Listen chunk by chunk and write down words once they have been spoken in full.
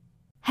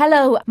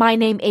Hello, my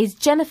name is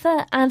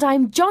Jennifer and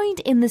I'm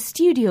joined in the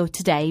studio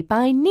today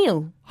by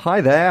Neil.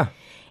 Hi there.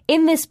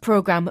 In this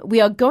programme,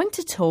 we are going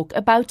to talk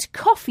about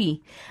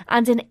coffee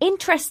and an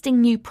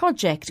interesting new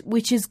project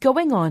which is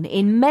going on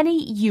in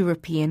many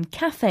European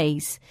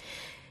cafes.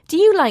 Do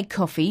you like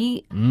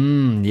coffee?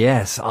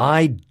 Yes,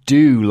 I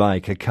do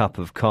like a cup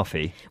of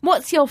coffee.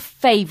 What's your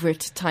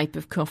favourite type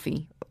of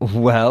coffee?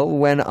 Well,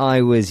 when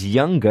I was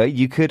younger,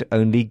 you could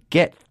only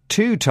get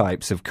two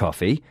types of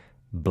coffee,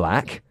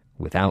 black,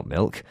 without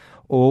milk,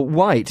 or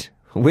white,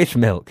 with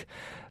milk.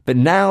 But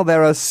now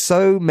there are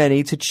so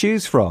many to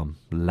choose from.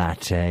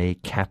 Latte,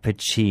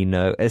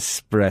 cappuccino,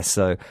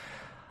 espresso.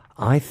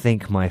 I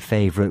think my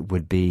favourite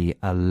would be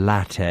a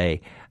latte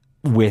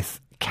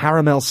with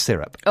caramel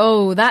syrup.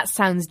 Oh, that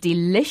sounds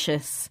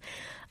delicious.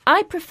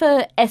 I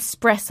prefer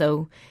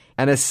espresso.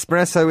 An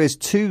espresso is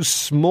too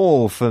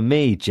small for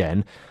me,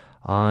 Jen.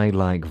 I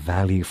like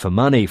value for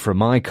money from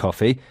my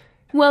coffee.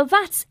 Well,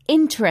 that's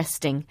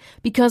interesting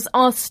because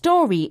our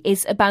story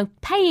is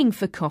about paying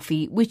for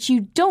coffee which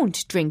you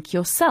don't drink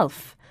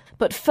yourself.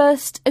 But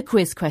first, a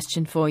quiz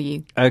question for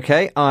you.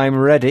 OK, I'm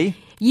ready.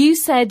 You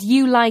said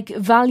you like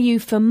value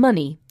for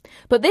money,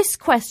 but this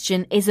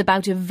question is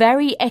about a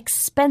very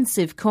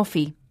expensive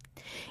coffee.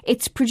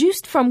 It's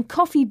produced from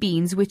coffee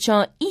beans which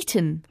are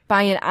eaten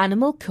by an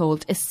animal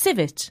called a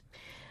civet.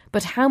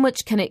 But how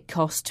much can it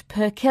cost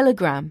per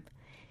kilogram?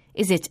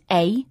 Is it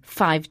A,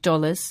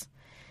 $5,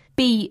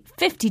 B,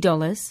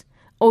 $50,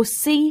 or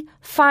C,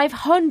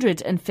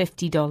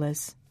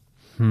 $550?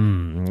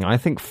 I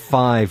think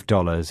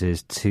 $5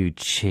 is too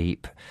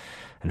cheap,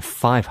 and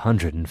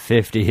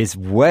 $550 is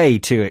way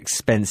too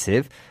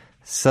expensive,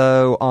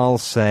 so I'll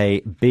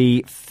say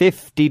B,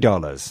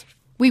 $50.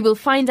 We will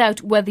find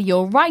out whether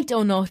you're right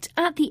or not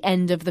at the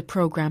end of the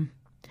programme.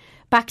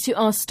 Back to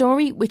our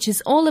story, which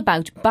is all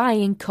about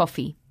buying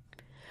coffee.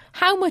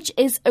 How much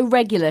is a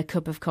regular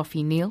cup of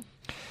coffee, Neil?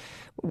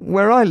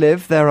 Where I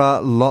live, there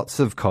are lots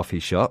of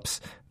coffee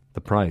shops. The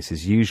price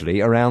is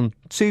usually around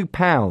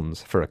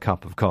 £2 for a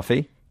cup of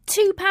coffee.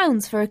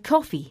 £2 for a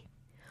coffee?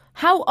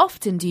 How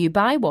often do you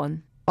buy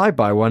one? I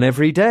buy one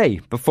every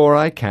day before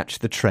I catch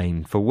the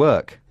train for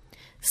work.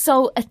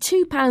 So a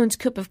 £2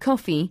 cup of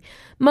coffee,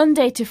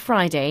 Monday to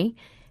Friday,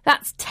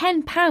 that's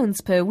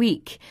 £10 per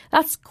week.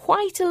 That's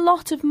quite a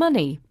lot of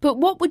money. But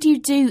what would you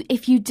do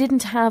if you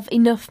didn't have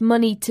enough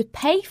money to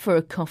pay for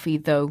a coffee,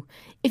 though?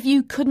 If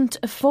you couldn't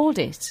afford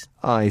it?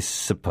 I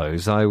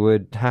suppose I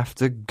would have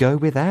to go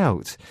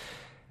without.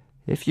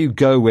 If you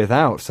go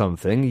without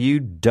something,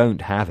 you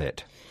don't have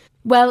it.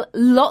 Well,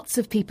 lots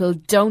of people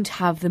don't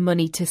have the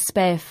money to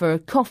spare for a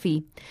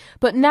coffee.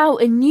 But now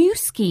a new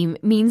scheme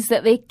means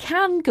that they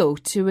can go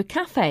to a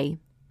cafe.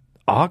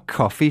 Are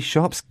coffee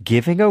shops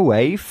giving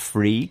away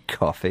free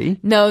coffee?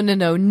 No,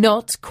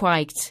 not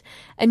quite.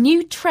 A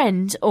new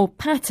trend or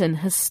pattern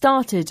has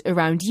started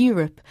around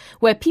Europe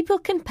where people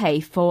can pay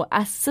for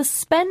a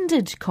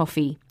suspended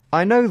coffee.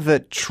 I know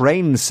that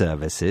train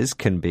services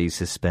can be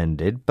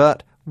suspended,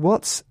 but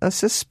what's a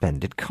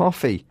suspended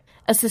coffee?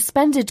 A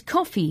suspended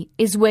coffee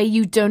is where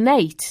you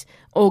donate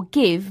or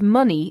give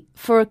money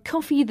for a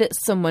coffee that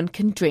someone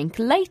can drink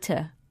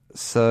later.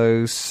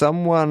 So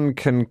someone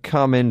can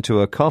come into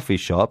a coffee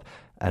shop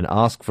and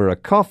ask for a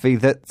coffee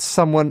that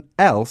someone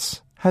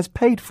else has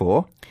paid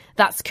for?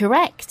 That's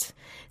correct.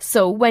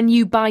 So when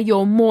you buy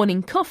your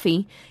morning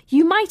coffee,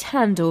 you might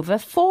hand over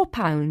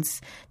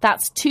 £4.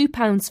 That's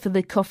 £2 for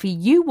the coffee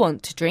you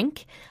want to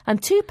drink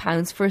and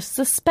 £2 for a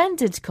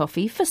suspended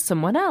coffee for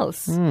someone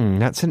else.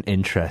 That's an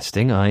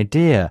interesting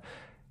idea.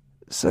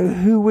 So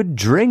who would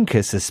drink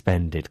a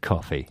suspended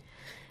coffee?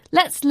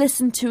 Let's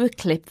listen to a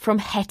clip from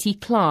Hetty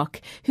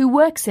Clark, who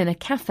works in a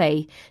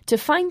cafe, to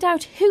find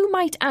out who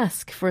might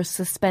ask for a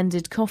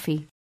suspended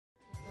coffee.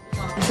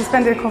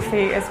 Suspended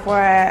coffee is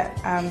where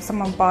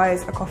someone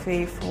buys a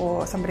coffee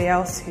for somebody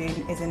else who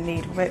is in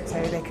need of it. So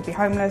they could be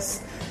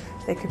homeless,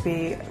 they could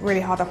be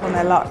really hard up on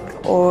their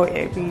luck, or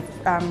it would be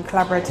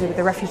collaborative with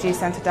the refugee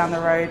centre down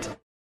the road.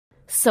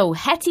 So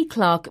Hetty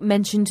Clark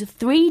mentioned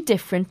 3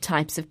 different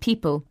types of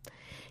people.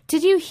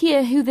 Did you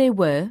hear who they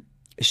were?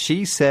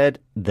 She said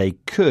they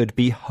could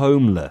be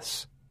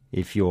homeless.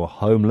 If you're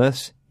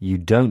homeless, you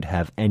don't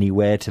have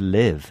anywhere to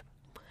live.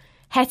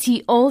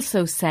 Hetty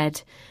also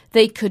said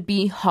they could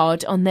be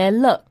hard on their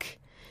luck.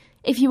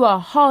 If you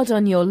are hard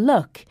on your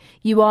luck,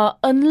 you are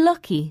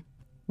unlucky.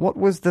 What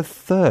was the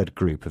third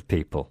group of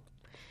people?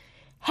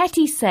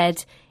 Hetty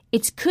said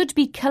it could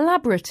be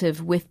collaborative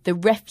with the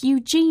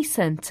refugee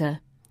centre.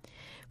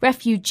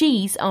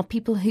 Refugees are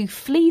people who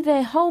flee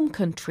their home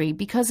country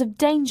because of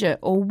danger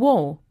or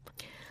war.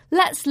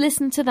 Let's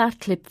listen to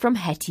that clip from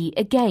Hetty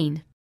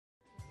again.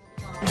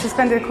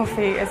 Suspended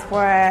coffee is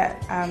where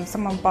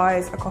someone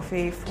buys a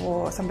coffee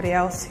for somebody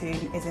else who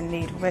is in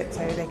need of it.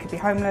 So they could be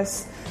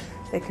homeless,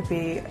 they could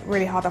be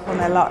really hard up on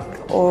their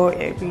luck, or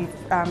it would be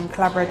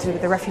collaborative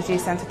with the refugee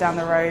centre down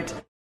the road.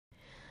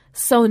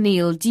 So,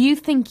 Neil, do you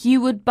think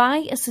you would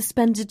buy a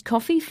suspended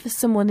coffee for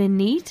someone in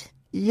need?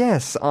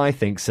 Yes, I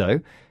think so.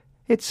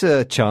 It's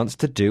a chance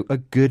to do a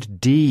good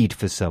deed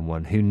for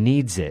someone who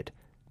needs it.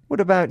 What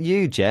about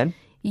you, Jen?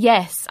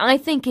 Yes, I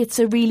think it's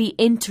a really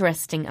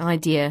interesting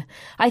idea.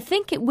 I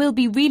think it will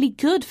be really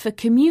good for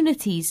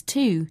communities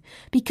too,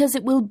 because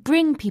it will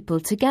bring people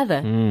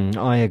together.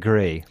 I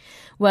agree.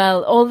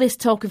 Well, all this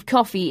talk of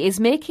coffee is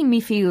making me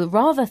feel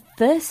rather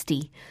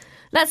thirsty.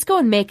 Let's go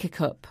and make a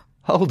cup.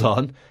 Hold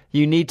on.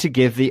 You need to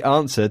give the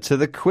answer to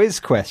the quiz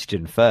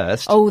question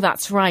first. Oh,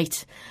 that's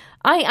right.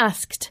 I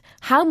asked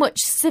how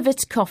much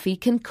civet coffee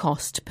can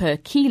cost per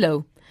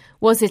kilo.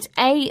 Was it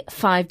A,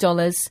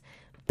 $5,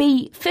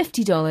 B,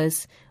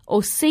 $50,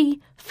 or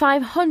C,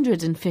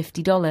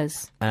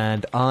 $550?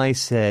 And I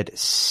said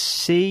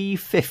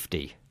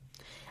C50.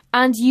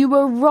 And you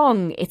were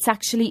wrong. It's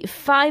actually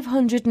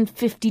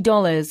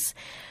 $550.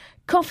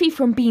 Coffee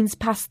from beans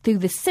passed through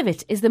the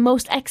civet is the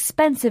most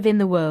expensive in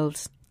the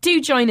world.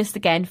 Do join us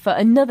again for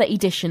another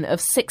edition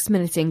of 6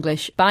 Minute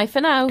English. Bye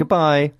for now. Goodbye.